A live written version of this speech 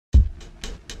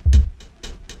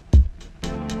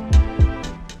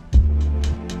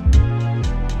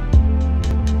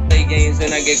games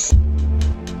and I get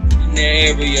in the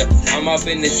area. I'm up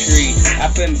in the tree.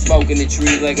 I've been smoking the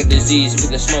tree like a disease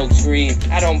with a smoke screen.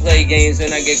 I don't play games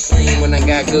and I get clean when I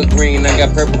got good green. I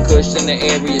got purple kush in the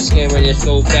area, scaring your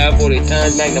scope out 40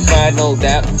 times magnified, no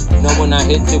doubt. Know when I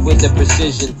hit it with the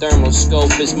precision, thermal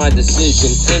scope is my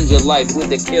decision. End your life with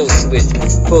the kill switch.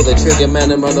 Pull the trigger, man,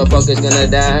 the motherfucker's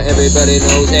gonna die. Everybody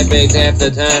knows epics half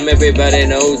the time. Everybody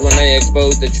knows when I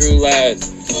expose the true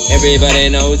lies.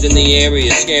 Everybody knows in the area,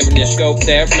 scaring your scope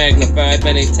out magnified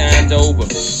many times over.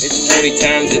 It's 40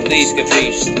 times at least,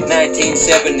 capiche.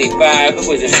 1975, it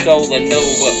was a stolen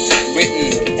Nova.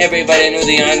 Written, everybody knew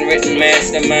the unwritten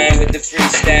mastermind with the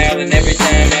freestyle. And every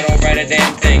time I don't write a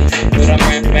damn thing, but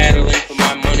I'm battling for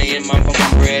my money and my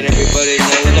fucking bread. Everybody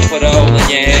knows I put a hole in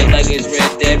your head like it's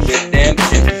Red Dead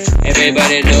Redemption.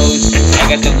 Everybody knows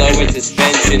I got the lowest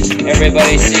suspension.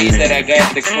 Everybody sees that I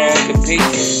got the chrome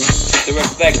capiche. The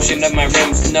reflection of my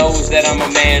rims knows that I'm a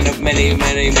man of many,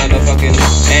 many motherfucking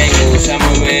angles. I'm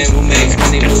a man who makes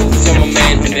many moves. I'm a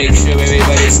man who makes sure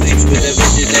everybody sleeps with the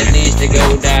bitches that needs to go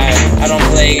die. I don't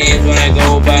play games when I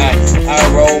go by. I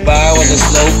roll by with a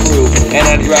slow crew, and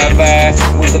I drive by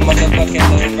with the motherfucking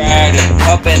low rider.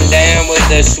 Up and down with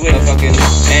the swift fucking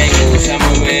angles. I'm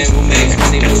a man who makes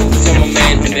many moves. I'm a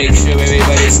man who makes sure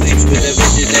everybody sleeps with the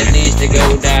bitches that needs to go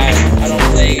die. I don't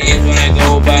play games when I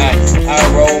go by. I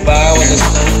roll by with a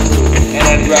slow crew, and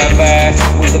I drive by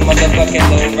with the motherfucking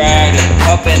low rider.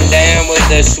 Up and down with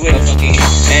the swift fucking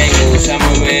angles. I'm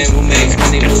a man who makes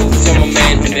many moves. I'm a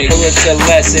man who makes bullets a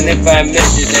lesson if I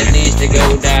miss it that needs to go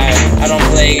die. I don't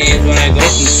play games when I go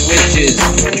hitting switches.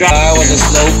 Drive by with a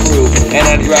slow crew, and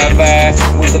I drive by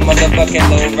with the motherfucking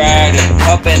low rider.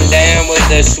 Up and down with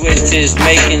the switches,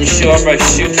 making sure I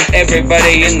shoot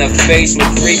everybody in the face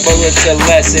with 3 bullets a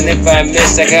lesson if I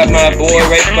miss. I got my boy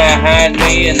right behind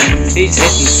me, and he's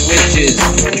hitting switches,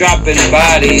 dropping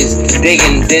bodies,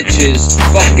 digging ditches,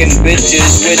 fucking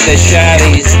bitches with the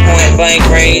shotties, point blank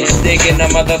range, digging the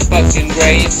motherfucking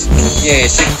graves. Yeah,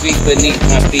 6 feet beneath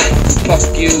my feet. Fuck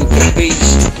you,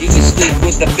 capiche. You can sleep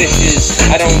with the fishes.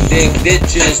 I don't dig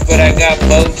ditches, but I got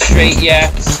both straight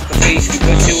yaps. Capiche, we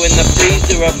put you in the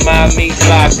freezer of my meat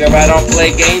locker. I don't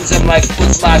play games, I'm like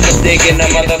Foot Locker, digging the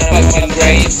motherfucking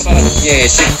graves. Yeah,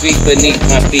 6 feet beneath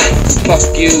my feet. Fuck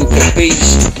you,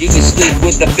 capiche. You can sleep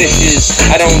with the fishes.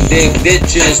 I don't dig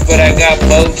ditches, but I got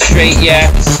both straight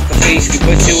yaps. Capiche, we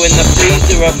put you in the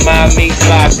freezer of my meat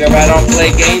locker. I don't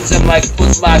play games, I'm like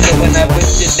Foot Locker when I put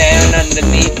you down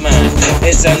underneath mine.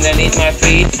 It's underneath my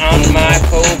feet on my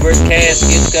Covert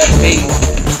Caskets,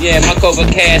 capiche. Yeah, my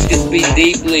Covert Caskets be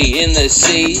deeply in the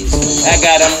seas. I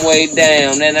got them way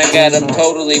down, and I got them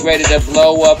totally ready to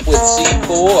blow up with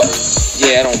C4.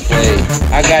 Yeah, I don't play.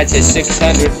 I got you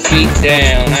 600 feet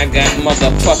down. I got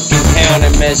motherfucking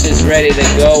countermeasures ready to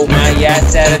go. My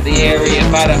yacht's out of the area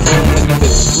by the boom when you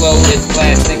explode. It's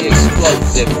plastic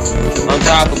explosive. On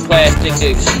top of plastic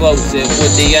explosive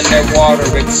with the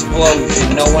underwater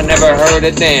explosion. No one ever heard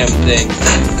a damn thing.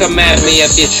 Come at me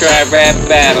if you try rap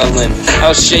battling.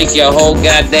 I'll shake your whole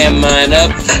goddamn mind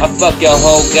up. I'll fuck your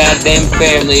whole goddamn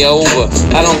family over.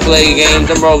 I don't play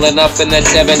games, I'm rolling up in that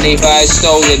 75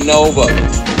 stolen Nova.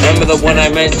 Remember the one I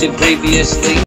mentioned previously?